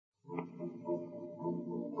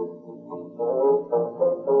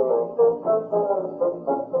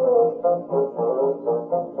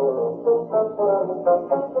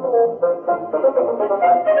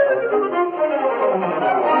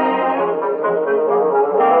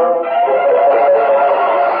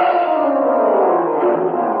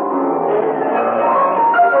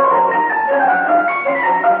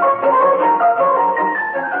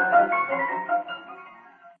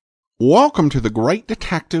Welcome to the Great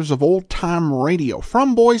Detectives of Old Time Radio.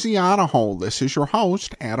 From Boise, Idaho, this is your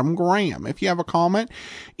host, Adam Graham. If you have a comment,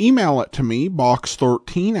 email it to me,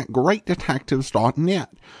 box13@greatdetectives.net.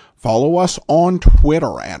 Follow us on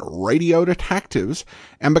Twitter at Radio Detectives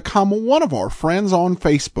and become one of our friends on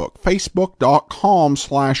Facebook,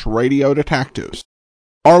 facebook.com/Radio Detectives.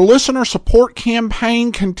 Our listener support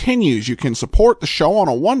campaign continues. You can support the show on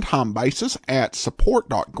a one-time basis at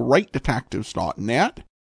support.greatdetectives.net.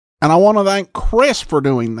 And I want to thank Chris for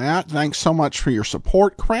doing that. Thanks so much for your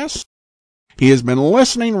support, Chris. He has been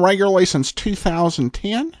listening regularly since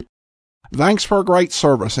 2010. Thanks for a great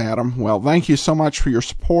service, Adam. Well, thank you so much for your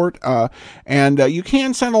support. And you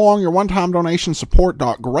can send along your one-time donation,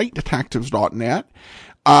 support.greatdetectives.net.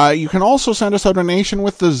 You can also send us a donation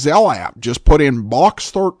with the Zelle app. Just put in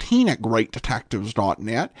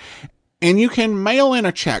box13@greatdetectives.net. And you can mail in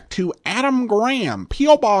a check to Adam Graham,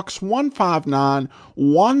 P.O. Box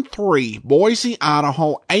 15913, Boise,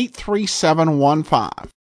 Idaho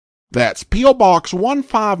 83715. That's P.O. Box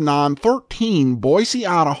 15913, Boise,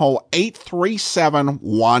 Idaho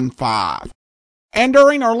 83715. And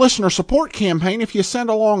during our listener support campaign, if you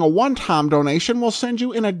send along a one-time donation, we'll send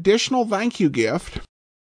you an additional thank you gift,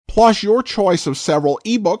 plus your choice of several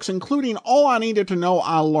ebooks, including All I Needed to Know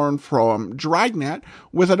I Learned from Dragnet,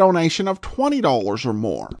 with a donation of $20 or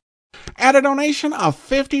more. At a donation of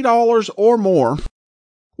 $50 or more,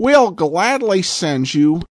 we'll gladly send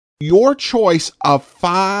you your choice of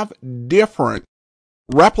 5 different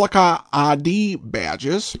replica ID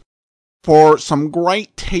badges for some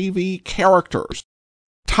great TV characters.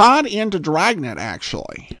 Tied into Dragnet,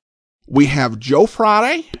 actually. We have Joe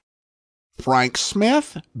Friday, Frank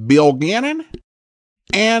Smith, Bill Gannon,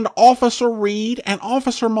 and Officer Reed and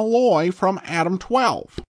Officer Malloy from Adam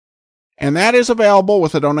 12. And that is available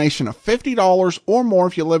with a donation of $50 or more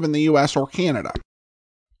if you live in the U.S. or Canada.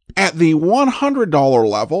 At the $100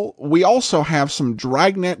 level, we also have some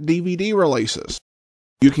Dragnet DVD releases.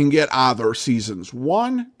 You can get either seasons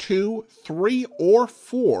 1, 2, 3, or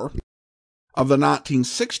 4 of the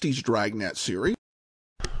 1960s Dragnet series.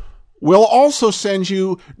 We'll also send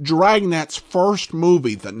you Dragnet's first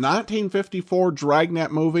movie, the 1954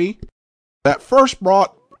 Dragnet movie that first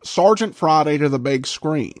brought Sergeant Friday to the big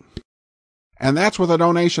screen. And that's with a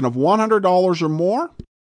donation of $100 or more.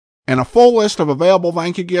 And a full list of available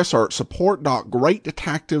thank you gifts are at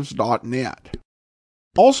support.greatdetectives.net.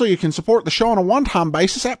 Also, you can support the show on a one-time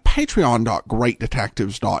basis at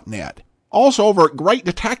patreon.greatdetectives.net. Also, over at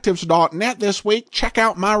greatdetectives.net this week, check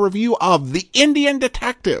out my review of The Indian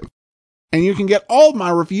Detective. And you can get all of my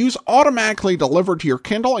reviews automatically delivered to your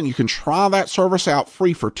Kindle, and you can try that service out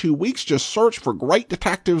free for 2 weeks. Just search for Great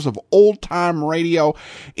Detectives of Old Time Radio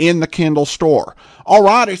in the Kindle store. All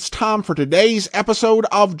right, it's time for today's episode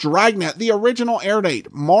of Dragnet. The original air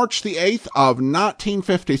date, March the 8th of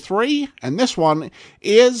 1953, and this one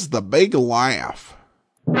is The Big Laugh.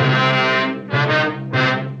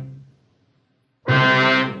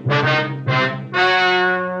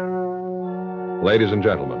 Ladies and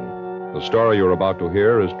gentlemen, the story you're about to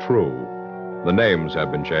hear is true. The names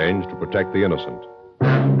have been changed to protect the innocent.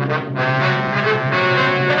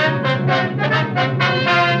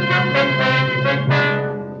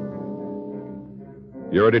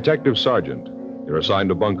 You're a detective sergeant. You're assigned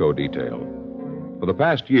to bunco detail. For the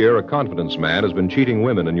past year, a confidence man has been cheating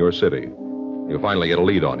women in your city. You finally get a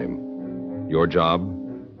lead on him. Your job?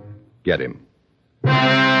 Get him.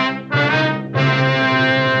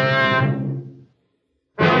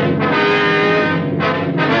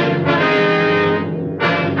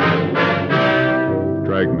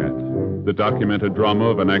 Dragnet, the documented drama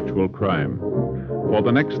of an actual crime. For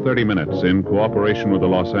the next 30 minutes, in cooperation with the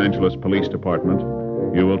Los Angeles Police Department,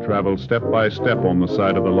 you will travel step by step on the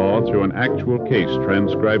side of the law through an actual case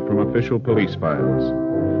transcribed from official police files.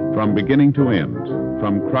 From beginning to end,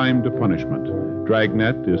 from crime to punishment,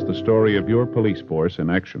 Dragnet is the story of your police force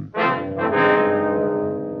in action.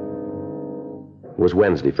 It was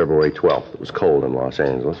Wednesday, February 12th. It was cold in Los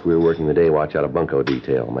Angeles. We were working the day watch out of bunco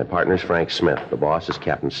detail. My partner's Frank Smith. The boss is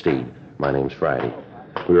Captain Steed. My name's Friday.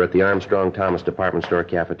 We were at the Armstrong Thomas department store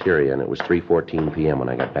cafeteria, and it was 3:14 p.m. when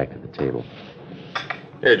I got back to the table.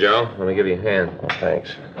 Here, Joe. Let me give you a hand. Oh,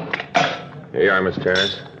 thanks. Here you are, Miss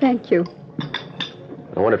Terrace. Thank you.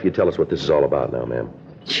 I wonder if you'd tell us what this is all about now, ma'am.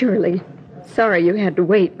 Surely. Sorry you had to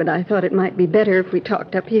wait, but I thought it might be better if we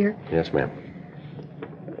talked up here. Yes, ma'am.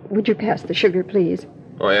 Would you pass the sugar, please?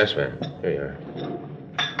 Oh, yes, ma'am. Here you are.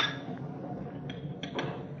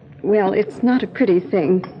 Well, it's not a pretty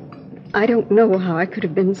thing. I don't know how I could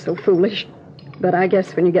have been so foolish. But I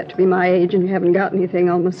guess when you get to be my age and you haven't got anything,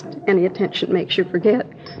 almost any attention makes you forget.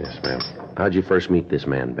 Yes, ma'am. How'd you first meet this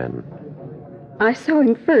man, Benton? I saw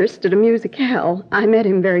him first at a musicale. I met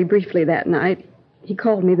him very briefly that night. He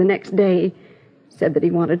called me the next day, said that he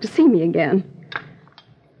wanted to see me again.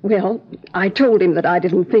 Well, I told him that I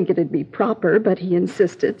didn't think it'd be proper, but he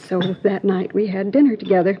insisted, so that night we had dinner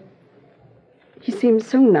together. He seemed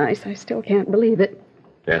so nice, I still can't believe it.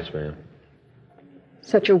 Yes, ma'am.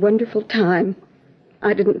 Such a wonderful time.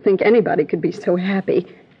 I didn't think anybody could be so happy.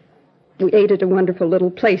 We ate at a wonderful little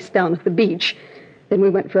place down at the beach. Then we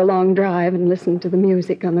went for a long drive and listened to the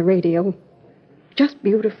music on the radio. Just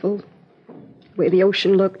beautiful. The way the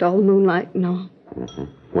ocean looked, all moonlight and all. Mm-hmm.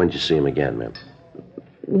 When'd you see him again, ma'am?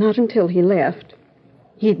 Not until he left.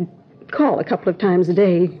 He'd call a couple of times a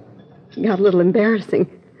day. It got a little embarrassing.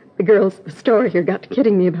 The girls at the store here got to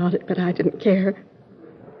kidding me about it, but I didn't care.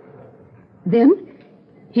 Then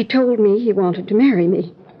he told me he wanted to marry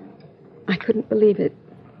me. I couldn't believe it.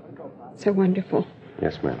 So wonderful.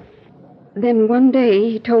 Yes, ma'am. Then one day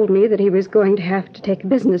he told me that he was going to have to take a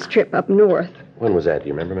business trip up north. When was that? Do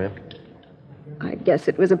you remember, ma'am? I guess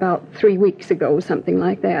it was about 3 weeks ago, something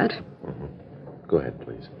like that. Mm-hmm. Go ahead,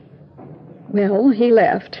 please. Well, he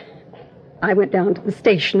left. I went down to the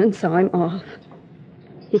station and saw him off.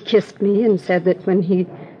 He kissed me and said that when he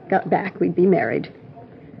got back, we'd be married.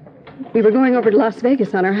 We were going over to Las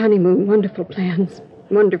Vegas on our honeymoon. Wonderful plans.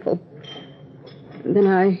 Wonderful. Then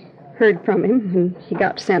I heard from him when he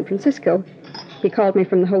got to San Francisco. He called me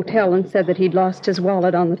from the hotel and said that he'd lost his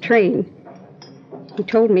wallet on the train. He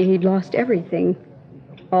told me he'd lost everything.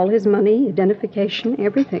 All his money, identification,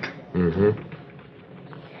 everything. Mm-hmm.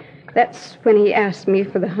 That's when he asked me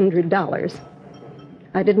for the $100.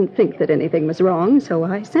 I didn't think that anything was wrong, so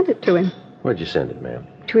I sent it to him. Where'd you send it, ma'am?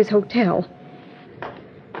 To his hotel.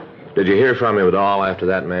 Did you hear from him at all after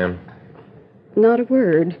that, ma'am? Not a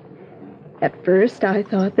word. At first, I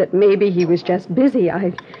thought that maybe he was just busy.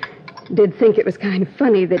 I did think it was kind of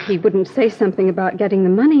funny that he wouldn't say something about getting the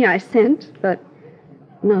money I sent, but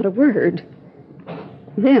not a word.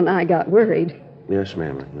 Then I got worried. Yes,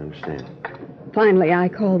 ma'am, I can understand. Finally, I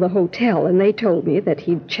called the hotel, and they told me that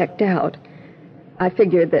he'd checked out. I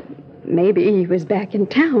figured that maybe he was back in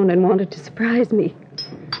town and wanted to surprise me.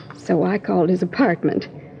 So I called his apartment.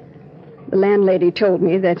 The landlady told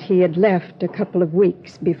me that he had left a couple of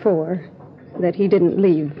weeks before, that he didn't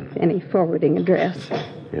leave any forwarding address.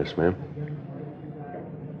 Yes, ma'am.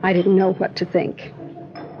 I didn't know what to think.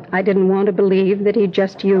 I didn't want to believe that he'd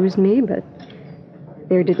just used me, but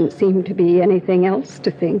there didn't seem to be anything else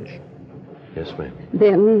to think. Yes, ma'am.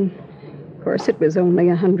 Then, of course, it was only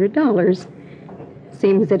 $100.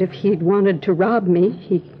 Seems that if he'd wanted to rob me,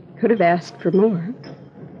 he could have asked for more.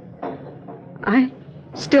 I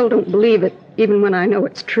still don't believe it, even when I know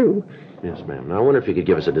it's true. Yes, ma'am. Now, I wonder if you could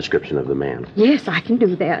give us a description of the man. Yes, I can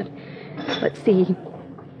do that. Let's see.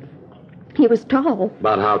 He was tall.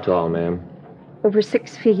 About how tall, ma'am? Over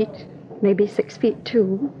 6 feet, maybe 6 feet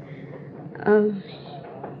 2.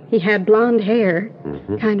 He had blonde hair,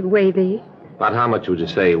 kind of wavy. About how much would you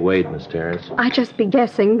say he weighed, Miss Terrace? I'd just be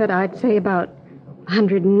guessing, but I'd say about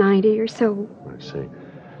 190 or so. I see.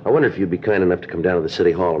 I wonder if you'd be kind enough to come down to the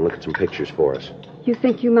city hall and look at some pictures for us. You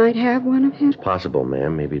think you might have one of him? It's possible,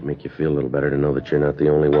 ma'am. Maybe it'd make you feel a little better to know that you're not the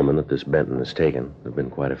only woman that this Benton has taken. There've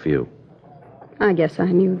been quite a few. I guess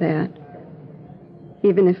I knew that.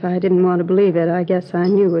 Even if I didn't want to believe it, I guess I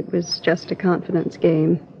knew it was just a confidence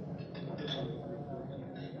game.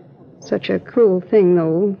 Such a cruel thing,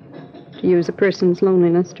 though, to use a person's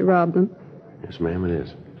loneliness to rob them. Yes, ma'am, it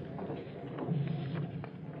is.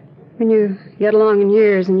 When you get along in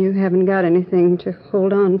years and you haven't got anything to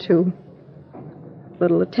hold on to,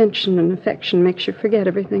 little attention and affection makes you forget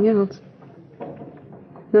everything else.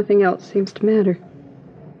 Nothing else seems to matter.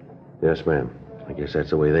 Yes, ma'am. I guess that's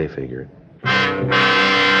the way they figure it.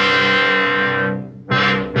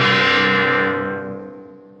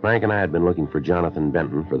 Frank and I had been looking for Jonathan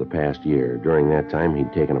Benton for the past year. During that time,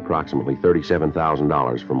 he'd taken approximately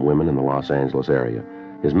 $37,000 from women in the Los Angeles area.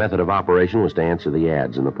 His method of operation was to answer the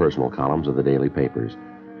ads in the personal columns of the daily papers.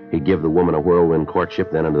 He'd give the woman a whirlwind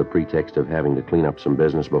courtship, then under the pretext of having to clean up some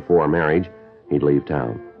business before marriage, he'd leave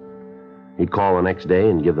town. He'd call the next day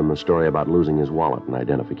and give them the story about losing his wallet and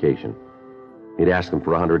identification. He'd ask them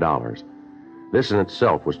for $100. This in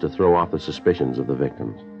itself was to throw off the suspicions of the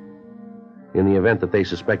victims. In the event that they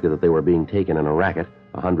suspected that they were being taken in a racket,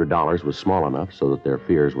 $100 was small enough so that their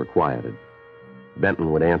fears were quieted.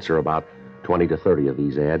 Benton would answer about 20 to 30 of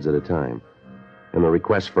these ads at a time, and the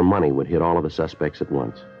requests for money would hit all of the suspects at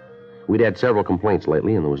once. We'd had several complaints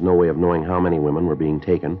lately, and there was no way of knowing how many women were being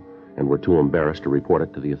taken and were too embarrassed to report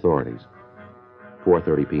it to the authorities.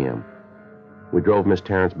 4:30 p.m. We drove Miss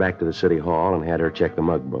Terrence back to the city hall and had her check the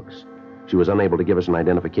mug books. She was unable to give us an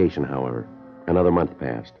identification, however. Another month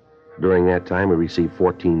passed. During that time, we received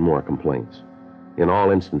 14 more complaints. In all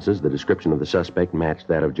instances, the description of the suspect matched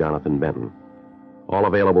that of Jonathan Benton. All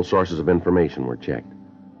available sources of information were checked.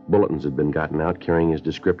 Bulletins had been gotten out carrying his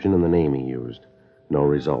description and the name he used. No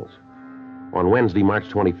results. On Wednesday, March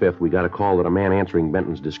 25th, we got a call that a man answering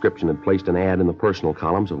Benton's description had placed an ad in the personal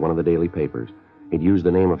columns of one of the daily papers. He'd used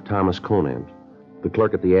the name of Thomas Conant. The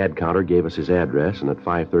clerk at the ad counter gave us his address, and at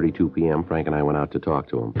 5:32 p.m., Frank and I went out to talk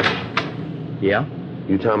to him. Yeah?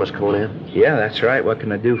 You Thomas Conant? Yeah, that's right. What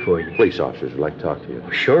can I do for you? Police officers would like to talk to you.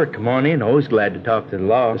 Sure, come on in. Always glad to talk to the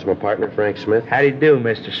law. This is my partner, Frank Smith. How do you do,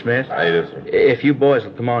 Mr. Smith? How you do, sir? If you boys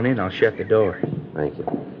will come on in, I'll shut the door. Thank you.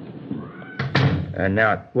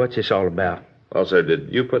 Now, what's this all about? Well, sir,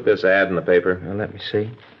 did you put this ad in the paper? Well, let me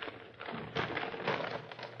see.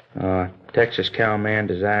 Texas cowman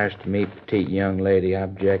desires to meet petite young lady,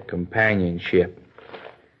 object companionship.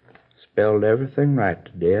 Spelled everything right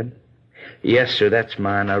to dead. Yes, sir, that's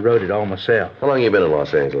mine. I wrote it all myself. How long you been in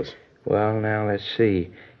Los Angeles? Well, now, let's see.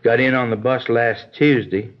 Got in on the bus last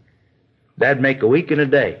Tuesday. That'd make a week and a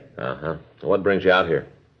day. Uh-huh. What brings you out here?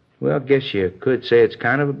 Well, guess you could say it's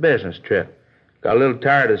kind of a business trip. Got a little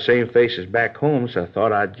tired of the same faces back home, so I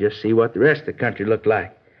thought I'd just see what the rest of the country looked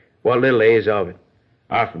like. What little is of it.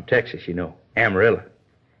 I'm from Texas, you know. Amarillo.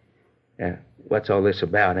 What's all this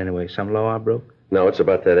about, anyway? Some law I broke? No, it's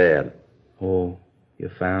about that ad. Oh, you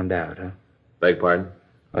found out, huh? Beg pardon?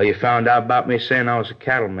 Oh, you found out about me saying I was a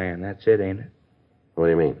cattleman. That's it, ain't it? What do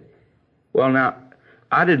you mean? Well, now,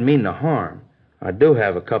 I didn't mean no harm. I do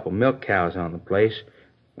have a couple milk cows on the place.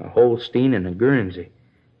 A Holstein and a Guernsey.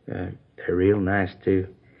 They're real nice, too.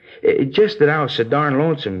 It's just that I was so darn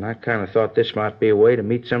lonesome, I kind of thought this might be a way to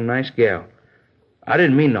meet some nice gal. I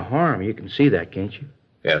didn't mean no harm. You can see that, can't you?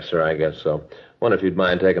 Yes, sir, I guess so. Wonder if you'd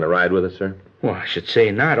mind taking a ride with us, sir? Well, I should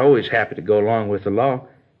say not. Always happy to go along with the law.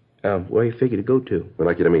 Where you figure to go to? We'd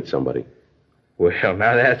like you to meet somebody. Well,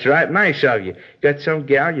 now that's right nice of you. Got some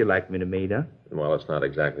gal you'd like me to meet, huh? Well, it's not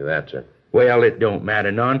exactly that, sir. Well, it don't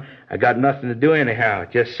matter none. I got nothing to do anyhow.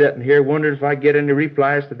 Just sitting here wondering if I get any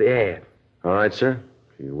replies to the ad. All right, sir.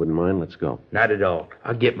 If you wouldn't mind, let's go. Not at all.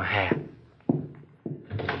 I'll get my hat.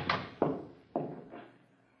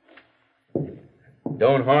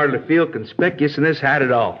 Don't hardly feel conspicuous in this hat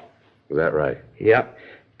at all. Is that right? Yep.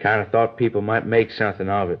 Kind of thought people might make something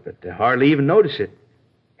of it, but they hardly even notice it.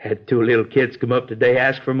 Had two little kids come up today,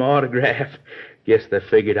 ask for my autograph. Guess they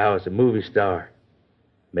figured I was a movie star.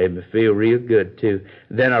 Made me feel real good, too.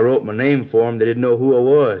 Then I wrote my name for them. They didn't know who I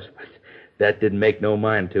was. But that didn't make no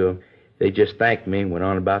mind to them. They just thanked me and went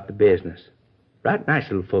on about the business. Right nice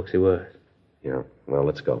little folks they was. Yeah. Well,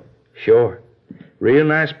 let's go. Sure. Real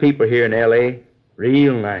nice people here in L.A.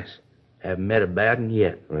 Real nice. Haven't met a bad one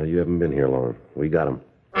yet. Well, you haven't been here long. We got 'em.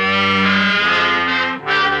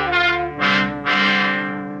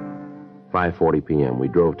 5:40 p.m. We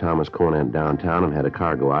drove Thomas Conant downtown and had a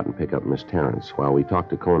car go out and pick up Miss Terrence. While we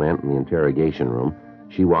talked to Conant in the interrogation room,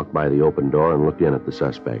 she walked by the open door and looked in at the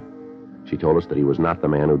suspect. She told us that he was not the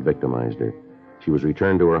man who'd victimized her. She was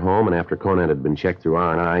returned to her home, and after Conant had been checked through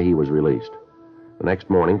R&I, he was released. The next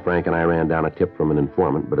morning, Frank and I ran down a tip from an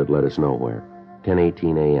informant, but it led us nowhere.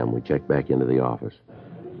 10:18 a.m., we checked back into the office.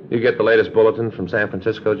 You get the latest bulletin from San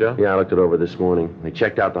Francisco, Joe? Yeah, I looked it over this morning. They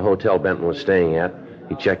checked out the hotel Benton was staying at.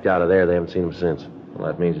 He checked out of there. They haven't seen him since. Well,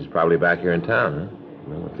 that means he's probably back here in town, huh?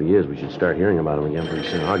 Well, if he is, we should start hearing about him again pretty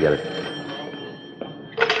soon. I'll get it.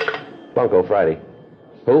 Bunko, Friday.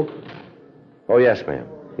 Who? Oh, yes, ma'am.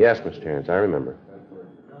 Yes, Miss Terrence, I remember.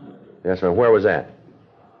 Yes, ma'am. Where was that?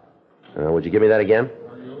 Would you give me that again?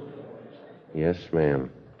 Yes, ma'am.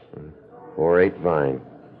 48 Vine.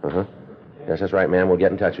 Uh-huh. Yes, that's right, ma'am. We'll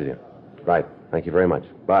get in touch with you. Right. Thank you very much.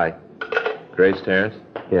 Bye. Grace Terrence?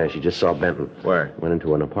 Yeah, she just saw Benton. Where? Went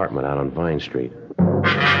into an apartment out on Vine Street.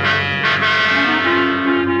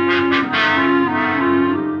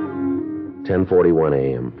 10:41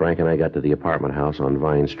 a.m. Frank and I got to the apartment house on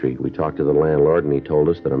Vine Street. We talked to the landlord, and he told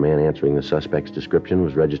us that a man answering the suspect's description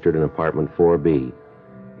was registered in apartment 4B.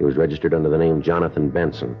 He was registered under the name Jonathan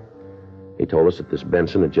Benson. He told us that this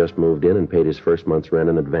Benson had just moved in and paid his first month's rent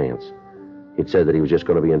in advance. He'd said that he was just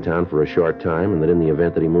going to be in town for a short time, and that in the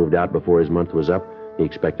event that he moved out before his month was up, he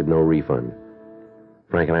expected no refund.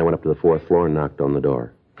 Frank and I went up to the 4th floor and knocked on the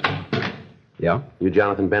door. Yeah? You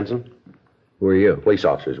Jonathan Benson? Who are you? Police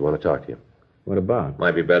officers want to talk to you. What about?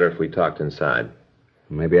 Might be better if we talked inside.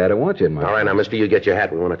 Maybe I don't want you in my... All right, now, mister, you get your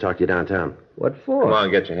hat. We want to talk to you downtown. What for? Come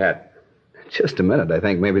on, get your hat. Just a minute. I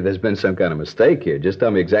think maybe there's been some kind of mistake here. Just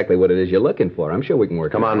tell me exactly what it is you're looking for. I'm sure we can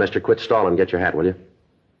work Come it on, out. mister, quit stalling. Get your hat, will you?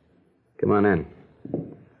 Come on in.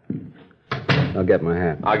 I'll get my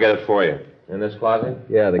hat. I'll get it for you. In this closet?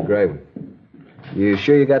 Yeah, the gray one. You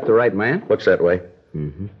sure you got the right man? Looks that way.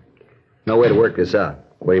 Mm-hmm. No way to work this out.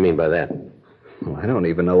 What do you mean by that? Well, I don't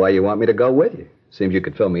even know why you want me to go with you. Seems you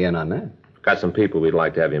could fill me in on that. Got some people we'd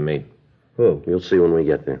like to have you meet. Who? You'll see when we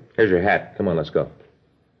get there. Here's your hat. Come on, let's go.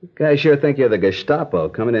 You guys sure think you're the Gestapo,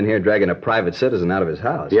 coming in here dragging a private citizen out of his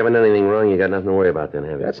house. If you haven't done anything wrong, you got nothing to worry about then,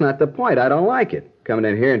 have you? That's not the point. I don't like it. Coming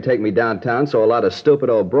in here and take me downtown so a lot of stupid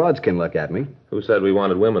old broads can look at me. Who said we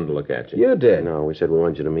wanted women to look at you? You did. No, we said we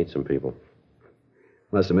wanted you to meet some people.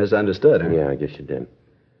 Must have misunderstood, huh? Yeah, I guess you did.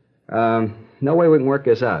 No way we can work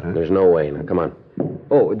this out, huh? There's no way. Now, come on.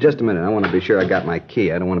 Oh, just a minute. I want to be sure I got my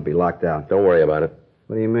key. I don't want to be locked out. Don't worry about it.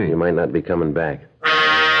 What do you mean? You might not be coming back.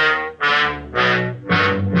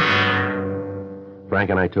 Frank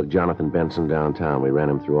and I took Jonathan Benson downtown. We ran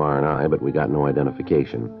him through R&I, but we got no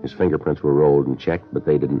identification. His fingerprints were rolled and checked, but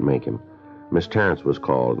they didn't make him. Miss Terrence was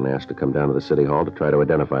called and asked to come down to the city hall to try to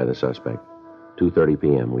identify the suspect. 2:30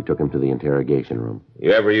 p.m. We took him to the interrogation room.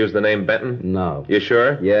 You ever use the name Benton? No. You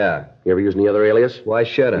sure? Yeah. You ever use any other alias? Why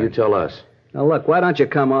should I? You tell us. Now, look, why don't you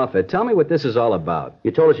come off it? Tell me what this is all about.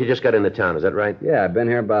 You told us you just got into town, is that right? Yeah, I've been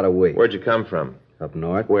here about a week. Where'd you come from? Up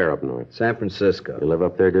north. Where up north? San Francisco. You live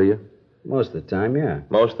up there, do you? Most of the time, yeah.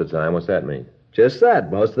 Most of the time. What's that mean? Just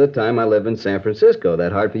that. Most of the time I live in San Francisco.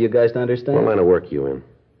 That hard for you guys to understand? What line of work you in?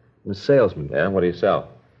 I'm a salesman. Yeah, what do you sell?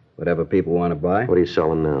 Whatever people want to buy. What are you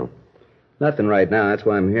selling now? Nothing right now. That's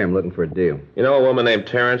why I'm here. I'm looking for a deal. You know a woman named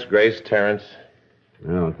Terrence, Grace Terrence?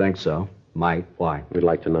 I don't think so. Might. Why? We'd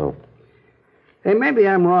like to know. Hey, maybe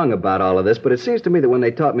I'm wrong about all of this, but it seems to me that when they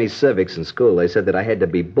taught me civics in school, they said that I had to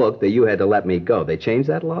be booked, that you had to let me go. They changed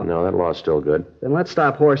that law? No, that law's still good. Then let's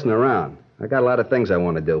stop horsing around. I got a lot of things I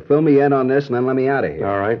want to do. Fill me in on this and then let me out of here.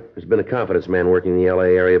 All right. There's been a confidence man working in the L.A.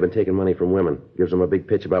 area, been taking money from women. Gives them a big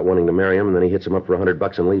pitch about wanting to marry him, and then he hits them up for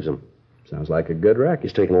 $100 and leaves them. Sounds like a good racket.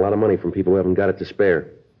 He's taking a lot of money from people who haven't got it to spare.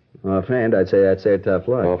 Offhand, I'd say a tough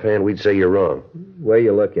luck. Offhand, we'd say you're wrong. Way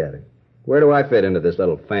you look at it. Where do I fit into this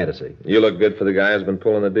little fantasy? You look good for the guy who's been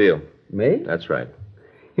pulling the deal. Me? That's right.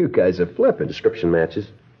 You guys are flipping. Description matches.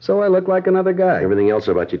 So I look like another guy. Everything else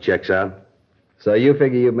about you checks out. So you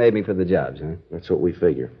figure you made me for the jobs, huh? That's what we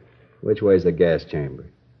figure. Which way's the gas chamber?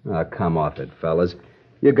 Oh, come off it, fellas.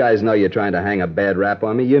 You guys know you're trying to hang a bad rap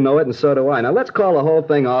on me. You know it, and so do I. Now, let's call the whole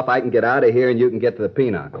thing off. I can get out of here, and you can get to the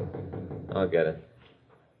pinochle. I'll get it.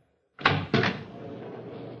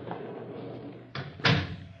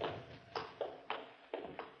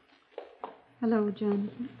 Hello,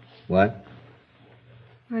 Jonathan. What?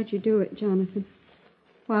 Why'd you do it, Jonathan?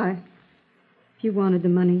 Why? If you wanted the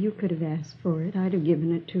money, you could have asked for it. I'd have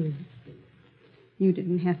given it to you. You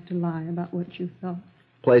didn't have to lie about what you thought.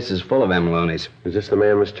 Place is full of them loonies. Is this the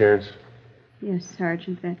man, Miss Terrence? Yes,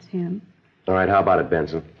 Sergeant, that's him. All right, how about it,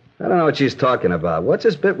 Benson? I don't know what she's talking about. What's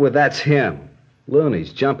this bit with that's him?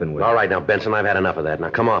 Loonies jumping with All right, now, Benson, I've had enough of that.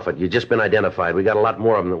 Now, come off it. You've just been identified. We got a lot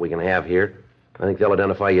more of them that we can have here. I think they'll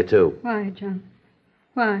identify you, too. Why, John?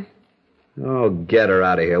 Why? Oh, get her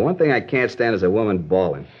out of here. One thing I can't stand is a woman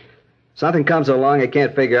bawling. Something comes along, I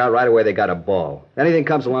can't figure out right away they got to bawl. Anything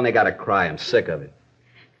comes along, they got to cry. I'm sick of it.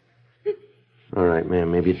 All right,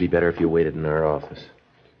 ma'am. Maybe it'd be better if you waited in our office.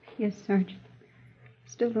 Yes, Sergeant.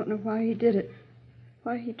 Still don't know why he did it.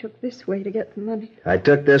 Why he took this way to get the money. I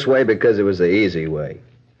took this way because it was the easy way.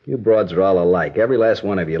 You broads are all alike, every last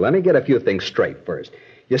one of you. Let me get a few things straight first.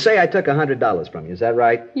 You say I took $100 from you, is that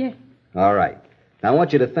right? Yeah. All right. Now, I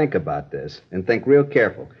want you to think about this, and think real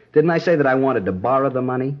careful. Didn't I say that I wanted to borrow the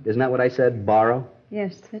money? Isn't that what I said, borrow?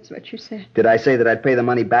 Yes, that's what you said. Did I say that I'd pay the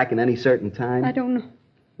money back in any certain time? I don't know.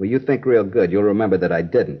 Well, you think real good. You'll remember that I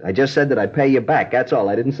didn't. I just said that I'd pay you back, that's all.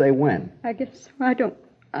 I didn't say when. I guess I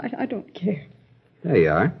don't care. There you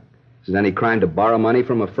are. Is it any crime to borrow money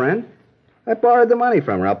from a friend? I borrowed the money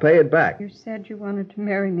from her. I'll pay it back. You said you wanted to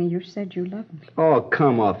marry me. You said you loved me. Oh,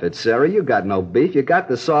 come off it, Sarah. You got no beef. You got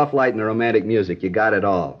the soft light and the romantic music. You got it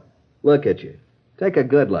all. Look at you. Take a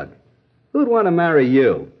good look. Who'd want to marry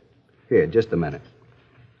you? Here, just a minute.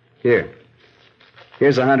 Here.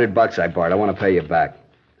 Here's $100 I borrowed. I want to pay you back.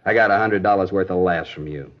 I got $100 worth of laughs from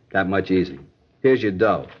you. That much easy. Here's your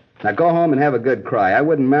dough. Now go home and have a good cry. I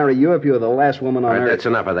wouldn't marry you if you were the last woman on All right, earth. that's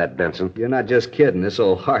enough of that, Benson. You're not just kidding. This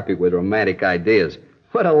old harpy with romantic ideas.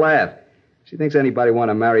 What a laugh. She thinks anybody want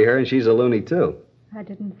to marry her, and she's a loony, too. I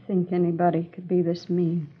didn't think anybody could be this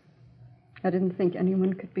mean. I didn't think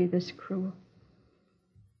anyone could be this cruel.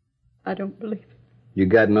 I don't believe it. You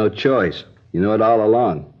got no choice. You knew it all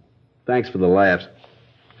along. Thanks for the laughs.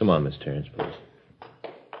 Come on, Miss Terrence, please.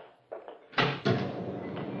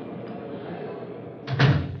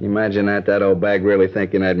 You imagine that old bag really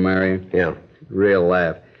thinking I'd marry her? Yeah. Real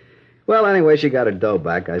laugh. Well, anyway, she got her dough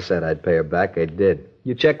back. I said I'd pay her back. I did.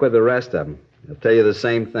 You check with the rest of them. They'll tell you the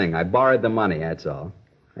same thing. I borrowed the money, that's all.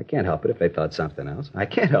 I can't help it if they thought something else. I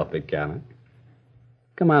can't help it, can I?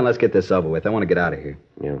 Come on, let's get this over with. I want to get out of here.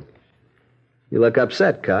 Yeah. You look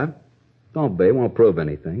upset, Cobb. Don't be. Won't prove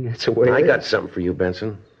anything. That's the way it I is. got something for you,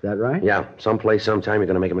 Benson. Is that right? Yeah, someplace, sometime, you're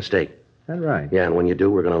going to make a mistake. Is that right? Yeah, and when you do,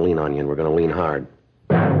 we're going to lean on you, and we're going to lean hard.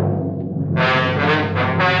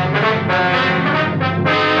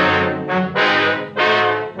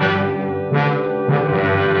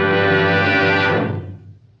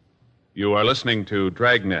 You are listening to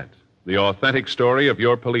Dragnet, the authentic story of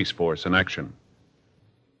your police force in action.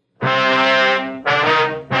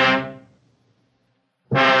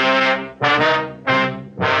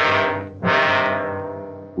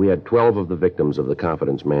 We had 12 of the victims of the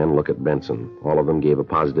confidence man look at Benson. All of them gave a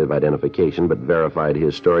positive identification, but verified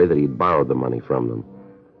his story that he'd borrowed the money from them.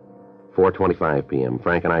 4:25 p.m.,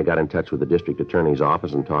 Frank and I got in touch with the district attorney's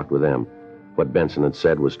office and talked with them. What Benson had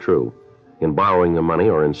said was true. In borrowing the money,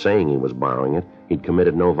 or in saying he was borrowing it, he'd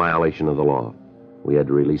committed no violation of the law. We had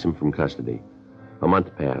to release him from custody. A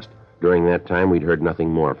month passed. During that time, we'd heard nothing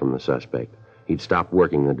more from the suspect. He'd stopped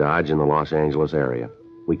working the Dodge in the Los Angeles area.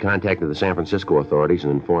 We contacted the San Francisco authorities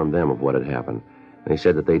and informed them of what had happened. They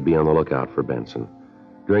said that they'd be on the lookout for Benson.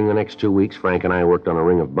 During the next 2 weeks, Frank and I worked on a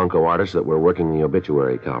ring of bunco artists that were working the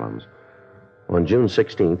obituary columns. On June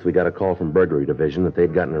 16th, we got a call from Burglary Division that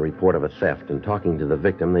they'd gotten a report of a theft, and talking to the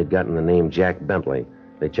victim, they'd gotten the name Jack Bentley.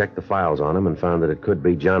 They checked the files on him and found that it could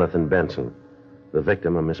be Jonathan Benson. The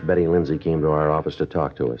victim, a Miss Betty Lindsay, came to our office to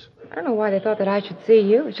talk to us. I don't know why they thought that I should see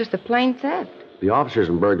you. It's just a plain theft. The officers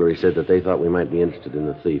in burglary said that they thought we might be interested in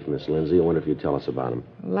the thief, Miss Lindsay. I wonder if you'd tell us about him.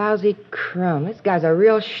 Lousy crumb. This guy's a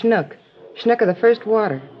real schnook. Schnook of the first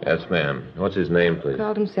water. Yes, ma'am. What's his name, please?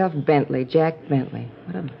 Called himself Bentley, Jack Bentley.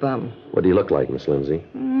 What a bum. What do you look like, Miss Lindsay?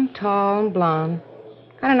 Tall and blonde.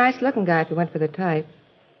 Kind of nice-looking guy if you went for the type.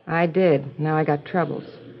 I did. Now I got troubles.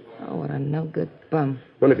 Oh, what a no-good bum.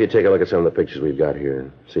 Wonder if you'd take a look at some of the pictures we've got here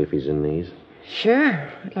and see if he's in these. Sure.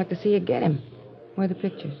 I'd like to see you get him. Where are the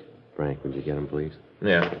pictures? Frank, would you get him, please?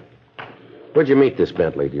 Yeah. Where'd you meet this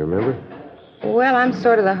Bentley? Do you remember? Well, I'm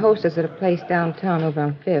sort of the hostess at a place downtown over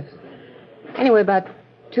on 5th. Anyway, about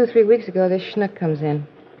 2 or 3 weeks ago, this schnook comes in,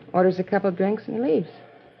 orders a couple of drinks, and leaves.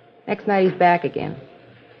 Next night, he's back again.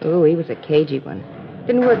 Ooh, he was a cagey one.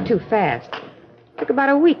 Didn't work too fast. Took about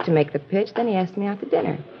a week to make the pitch, then he asked me out to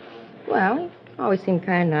dinner. Well, he always seemed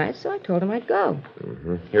kind of nice, so I told him I'd go.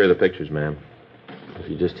 Mm-hmm. Here are the pictures, ma'am. If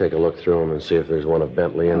you just take a look through them and see if there's one of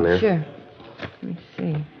Bentley in there. Sure. Let me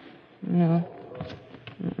see. No.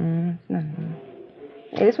 It's not.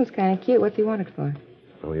 Hey, this one's kind of cute. What's he wanted for?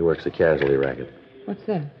 Oh, he works the casualty racket. What's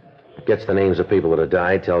that? Gets the names of people that have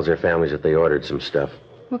died, tells their families that they ordered some stuff.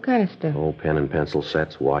 What kind of stuff? Oh, pen and pencil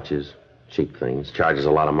sets, watches, cheap things. Charges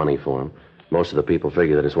a lot of money for them. Most of the people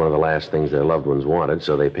figure that it's one of the last things their loved ones wanted,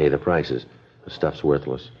 so they pay the prices. The stuff's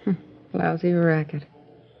worthless. Lousy racket.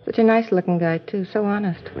 Such a nice-looking guy, too. So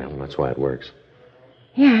honest. Well, that's why it works.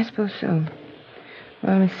 Yeah, I suppose so.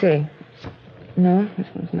 Well, let me see. No, this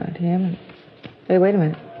one's not him. Hey, wait a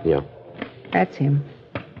minute. Yeah. That's him.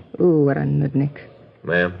 Ooh, what a nudnik.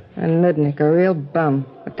 Ma'am? A nudnik, a real bum.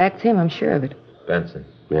 But that's him, I'm sure of it. Benson.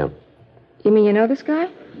 Yeah. You mean you know this guy?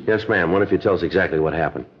 Yes, ma'am. What if you tell us exactly what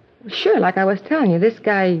happened? Sure, like I was telling you. This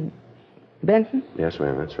guy, Benson? Yes,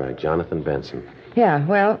 ma'am, that's right. Jonathan Benson. Yeah,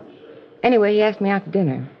 well, anyway, he asked me out to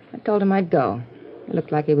dinner. I told him I'd go. It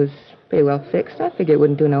looked like he was pretty well fixed. I figured it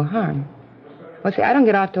wouldn't do no harm. Well, see, I don't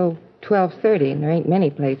get out till 12:30, and there ain't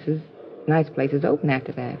many nice places open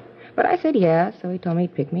after that. But I said yeah, so he told me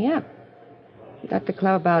he'd pick me up. He got to the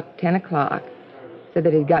club about 10 o'clock. Said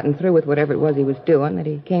that he'd gotten through with whatever it was he was doing, that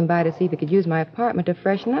he came by to see if he could use my apartment to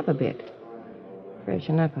freshen up a bit.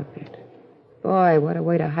 Freshen up a bit. Boy, what a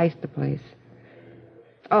way to heist the place.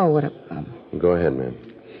 Oh, what a bum. Go ahead, ma'am.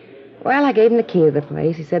 Well, I gave him the key to the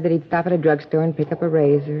place. He said that he'd stop at a drugstore and pick up a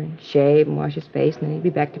razor and shave and wash his face, and then he'd be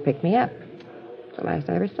back to pick me up. It's the last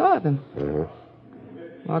I ever saw of him.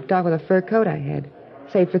 Walked off with a fur coat I had.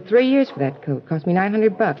 Saved for 3 years for that coat. Cost me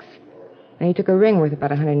 $900. And he took a ring worth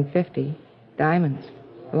about $150. Diamonds.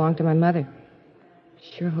 Belonged to my mother.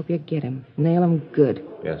 Sure hope you get him. Nail him good.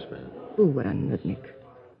 Yes, ma'am. Ooh, what a nudnik.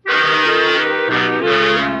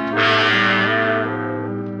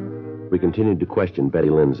 We continued to question Betty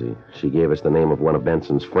Lindsay. She gave us the name of one of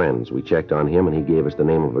Benson's friends. We checked on him, and he gave us the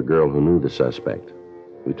name of a girl who knew the suspect.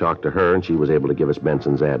 We talked to her, and she was able to give us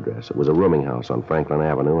Benson's address. It was a rooming house on Franklin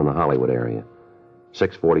Avenue in the Hollywood area.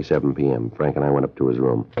 6:47 p.m. Frank and I went up to his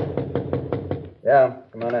room. Yeah,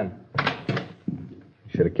 come on in.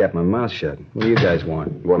 Should have kept my mouth shut. What do you guys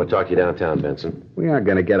want? We want to talk to you downtown, Benson. We aren't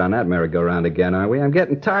going to get on that merry-go-round again, are we? I'm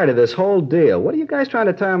getting tired of this whole deal. What are you guys trying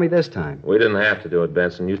to tire me this time? We didn't have to do it,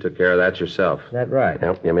 Benson. You took care of that yourself. Is that right?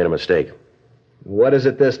 Yep, you made a mistake. What is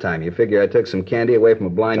it this time? You figure I took some candy away from a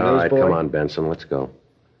blind All right, newsboy? come on, Benson. Let's go.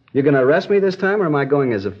 You going to arrest me this time, or am I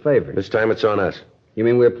going as a favor? This time it's on us. You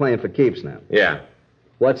mean we're playing for keeps now? Yeah,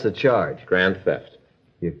 What's the charge? grand theft.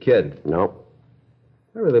 You're kidding. No,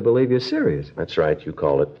 I really believe you're serious. that's right. You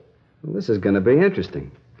called it. Well, this is going to be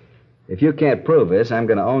interesting. If you can't prove this, I'm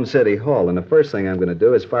going to own City Hall, and the first thing I'm going to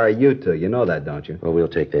do is fire you two. You know that, don't you? Well, we'll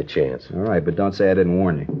take that chance. All right, but don't say I didn't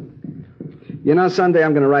warn you. You know, someday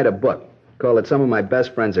I'm going to write a book. Call it Some of My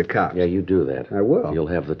Best Friends Are Cops. Yeah, you do that. I will. You'll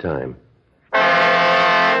have the time.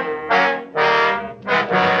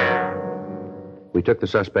 We took the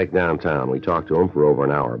suspect downtown. We talked to him for over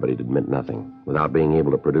an hour, but he'd admit nothing. Without being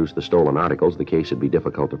able to produce the stolen articles, the case would be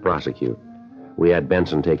difficult to prosecute. We had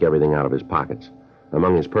Benson take everything out of his pockets.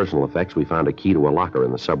 Among his personal effects, we found a key to a locker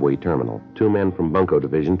in the subway terminal. 2 men from Bunko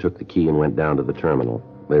Division took the key and went down to the terminal.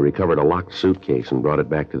 They recovered a locked suitcase and brought it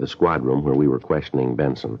back to the squad room where we were questioning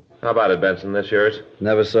Benson. How about it, Benson? This yours?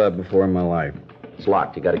 Never saw it before in my life. It's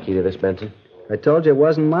locked. You got a key to this, Benson? I told you it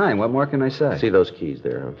wasn't mine. What more can I say? See those keys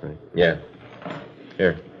there, huh, Frank? Yeah.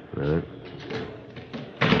 Here. All right.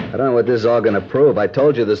 I don't know what this is all going to prove. I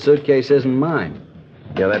told you the suitcase isn't mine.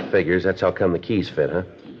 Yeah, that figures. That's how come the keys fit, huh?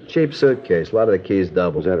 Cheap suitcase. A lot of the keys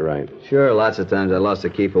double. Is that right? Sure, lots of times I lost a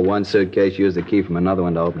key for one suitcase, used the key from another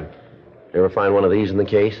one to open it. You ever find one of these in the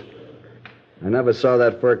case? I never saw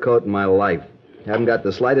that fur coat in my life. Haven't got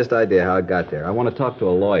the slightest idea how it got there. I want to talk to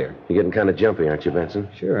a lawyer. You're getting kind of jumpy, aren't you, Benson?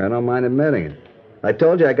 Sure, I don't mind admitting it. I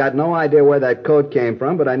told you I got no idea where that coat came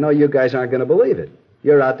from, but I know you guys aren't going to believe it.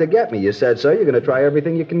 You're out to get me. You said so. You're going to try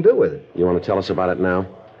everything you can do with it. You want to tell us about it now?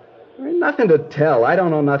 There ain't nothing to tell. I don't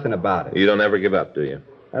know nothing about it. You don't ever give up, do you?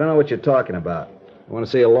 I don't know what you're talking about. I want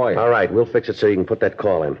to see a lawyer. All right, we'll fix it so you can put that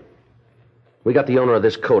call in. We got the owner of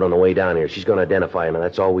this coat on the way down here. She's going to identify him, and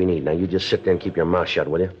that's all we need. Now, you just sit there and keep your mouth shut,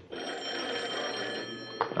 will you?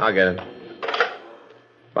 I'll get it.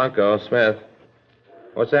 Bunko, Smith.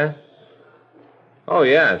 What's that? Oh,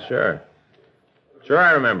 yeah, sure. Sure,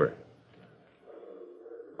 I remember.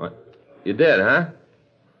 What? You did, huh?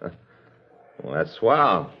 Well, that's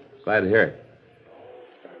swell. Glad to hear it.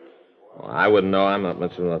 Well, I wouldn't know. I'm not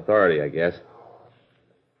much of an authority, I guess.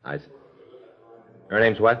 Her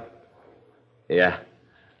name's what? Yeah,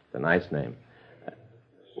 it's a nice name.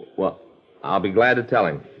 Well, I'll be glad to tell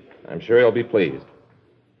him. I'm sure he'll be pleased.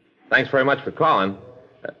 Thanks very much for calling.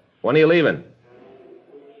 When are you leaving?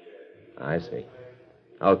 I see.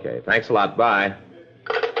 Okay, thanks a lot. Bye.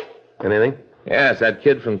 Anything? Yes, that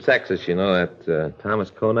kid from Texas, you know, that Thomas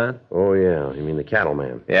Conant? Oh, yeah. You mean the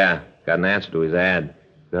cattleman? Yeah, got an answer to his ad.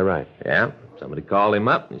 Is that right? Yeah, somebody called him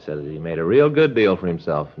up, and he said that he made a real good deal for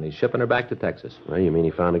himself, and he's shipping her back to Texas. Well, you mean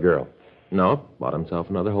he found a girl? No, bought himself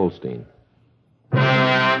another Holstein.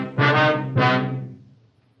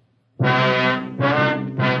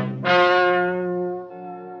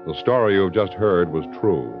 The story you've just heard was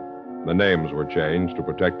true. The names were changed to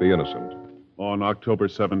protect the innocent. On October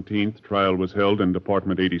 17th, trial was held in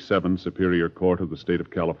Department 87, Superior Court of the State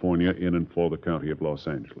of California, in and for the County of Los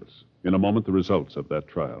Angeles. In a moment, the results of that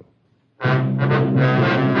trial.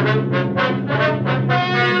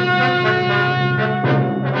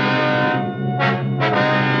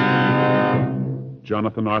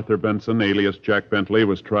 Jonathan Arthur Benson, alias Jack Bentley,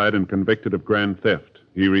 was tried and convicted of grand theft.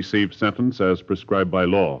 He received sentence as prescribed by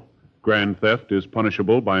law. Grand theft is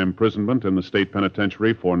punishable by imprisonment in the state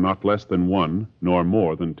penitentiary for not less than 1 nor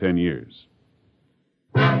more than 10 years.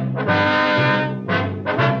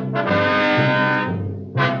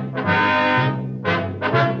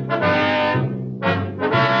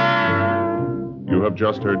 You have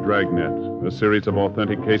just heard Dragnet, a series of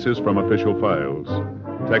authentic cases from official files.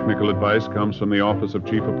 Technical advice comes from the Office of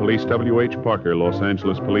Chief of Police W.H. Parker, Los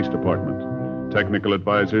Angeles Police Department. Technical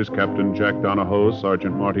advisors Captain Jack Donahoe,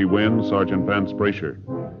 Sergeant Marty Wynn, Sergeant Vance Brasher.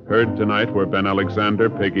 Heard tonight were Ben Alexander,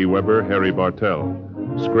 Peggy Weber, Harry Bartell.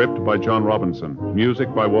 Script by John Robinson.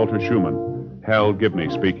 Music by Walter Schumann. Hal Gibney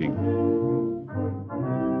speaking.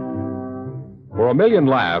 For a million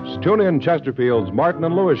laughs, tune in Chesterfield's Martin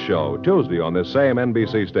and Lewis Show, Tuesday on this same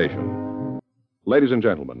NBC station. Ladies and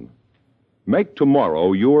gentlemen, make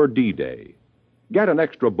tomorrow your D-Day. Get an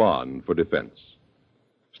extra bond for defense.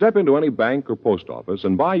 Step into any bank or post office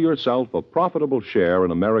and buy yourself a profitable share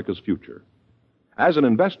in America's future. As an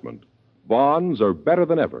investment, bonds are better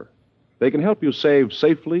than ever. They can help you save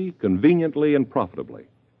safely, conveniently, and profitably.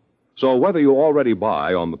 So whether you already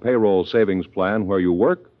buy on the payroll savings plan where you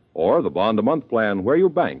work or the bond-a-month plan where you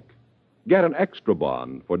bank, Get an extra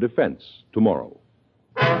bond for defense tomorrow.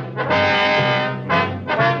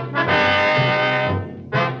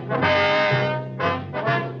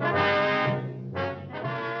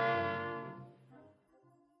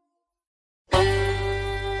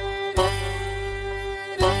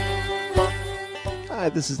 Hi,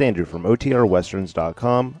 this is Andrew from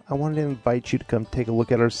OTRWesterns.com. I wanted to invite you to come take a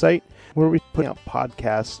look at our site where we put out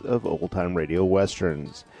podcasts of old-time radio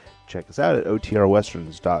westerns. Check us out at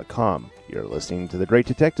OTRWesterns.com. You're listening to The Great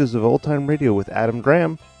Detectives of Old Time Radio with Adam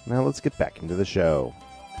Graham. Now let's get back into the show.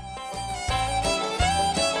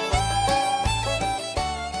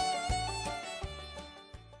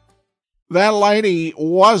 That lady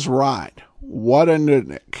was right. What a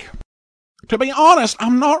nudnik. To be honest,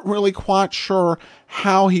 I'm not really quite sure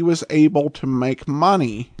how he was able to make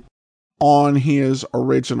money on his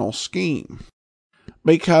original scheme.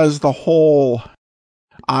 Because the whole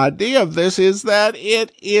idea of this is that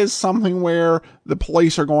it is something where the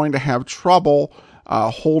police are going to have trouble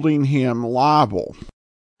holding him liable.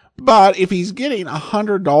 But if he's getting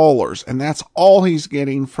 $100 and that's all he's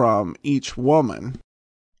getting from each woman,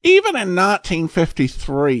 even in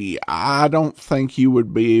 1953, I don't think you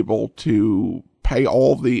would be able to pay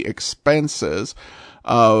all the expenses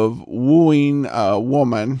of wooing a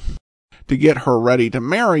woman to get her ready to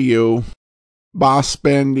marry you by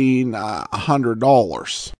spending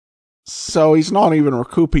 $100. So he's not even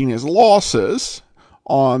recouping his losses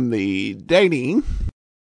on the dating.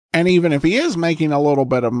 And even if he is making a little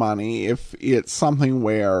bit of money, if it's something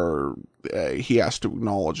where he has to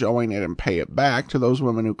acknowledge owing it and pay it back to those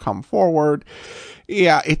women who come forward,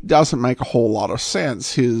 yeah, it doesn't make a whole lot of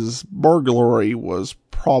sense. His burglary was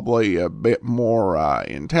probably a bit more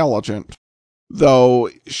intelligent, though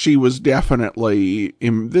she was definitely,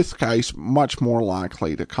 in this case, much more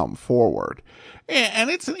likely to come forward. And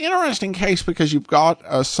it's an interesting case because you've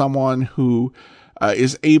got someone who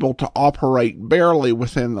is able to operate barely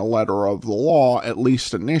within the letter of the law, at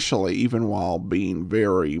least initially, even while being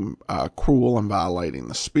very cruel and violating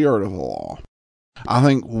the spirit of the law. I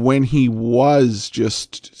think when he was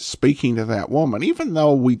just speaking to that woman, even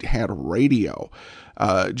though we had radio,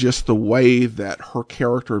 just the way that her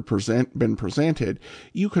character had been presented,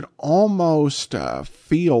 you could almost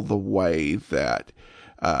feel the way that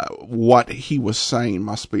what he was saying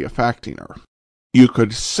must be affecting her. You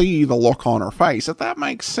could see the look on her face, if that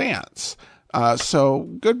makes sense. So,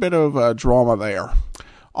 good bit of drama there.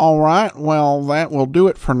 All right, well, that will do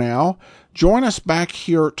it for now. Join us back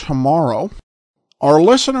here tomorrow. Our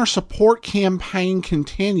listener support campaign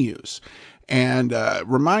continues. And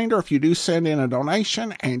reminder, if you do send in a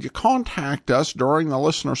donation and you contact us during the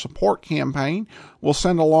listener support campaign, we'll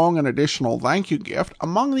send along an additional thank you gift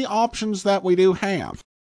among the options that we do have.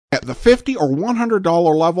 At the $50 or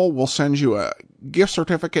 $100 level, we'll send you a gift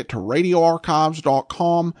certificate to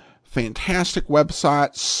radioarchives.com. Fantastic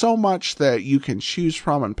website. So much that you can choose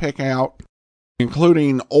from and pick out,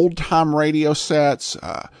 including old-time radio sets,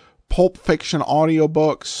 Pulp Fiction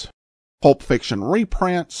audiobooks, Pulp Fiction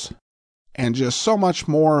reprints, and just so much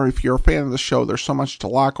more. If you're a fan of the show, there's so much to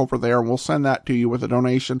like over there, and we'll send that to you with a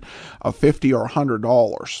donation of $50 or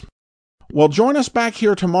 $100. Well, join us back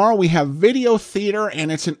here tomorrow. We have video theater,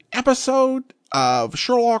 and it's an episode of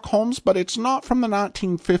Sherlock Holmes, but it's not from the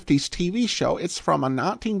 1950s TV show. It's from a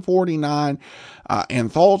 1949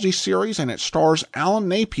 anthology series, and it stars Alan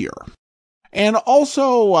Napier. And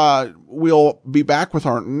also, we'll be back with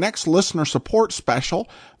our next listener support special.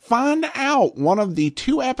 Find out one of the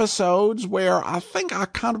 2 episodes where I think I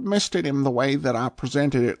kind of missed it in the way that I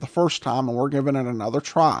presented it the first time, and we're giving it another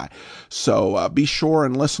try. So be sure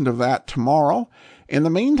and listen to that tomorrow. In the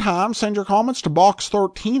meantime, send your comments to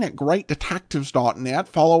box13 at greatdetectives.net.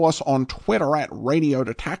 Follow us on Twitter at Radio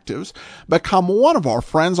Detectives. Become one of our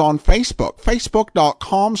friends on Facebook,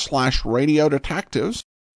 facebook.com/Radio Detectives.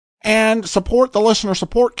 And support the listener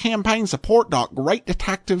support campaign,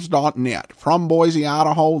 support.greatdetectives.net. From Boise,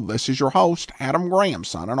 Idaho, this is your host, Adam Graham,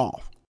 signing off.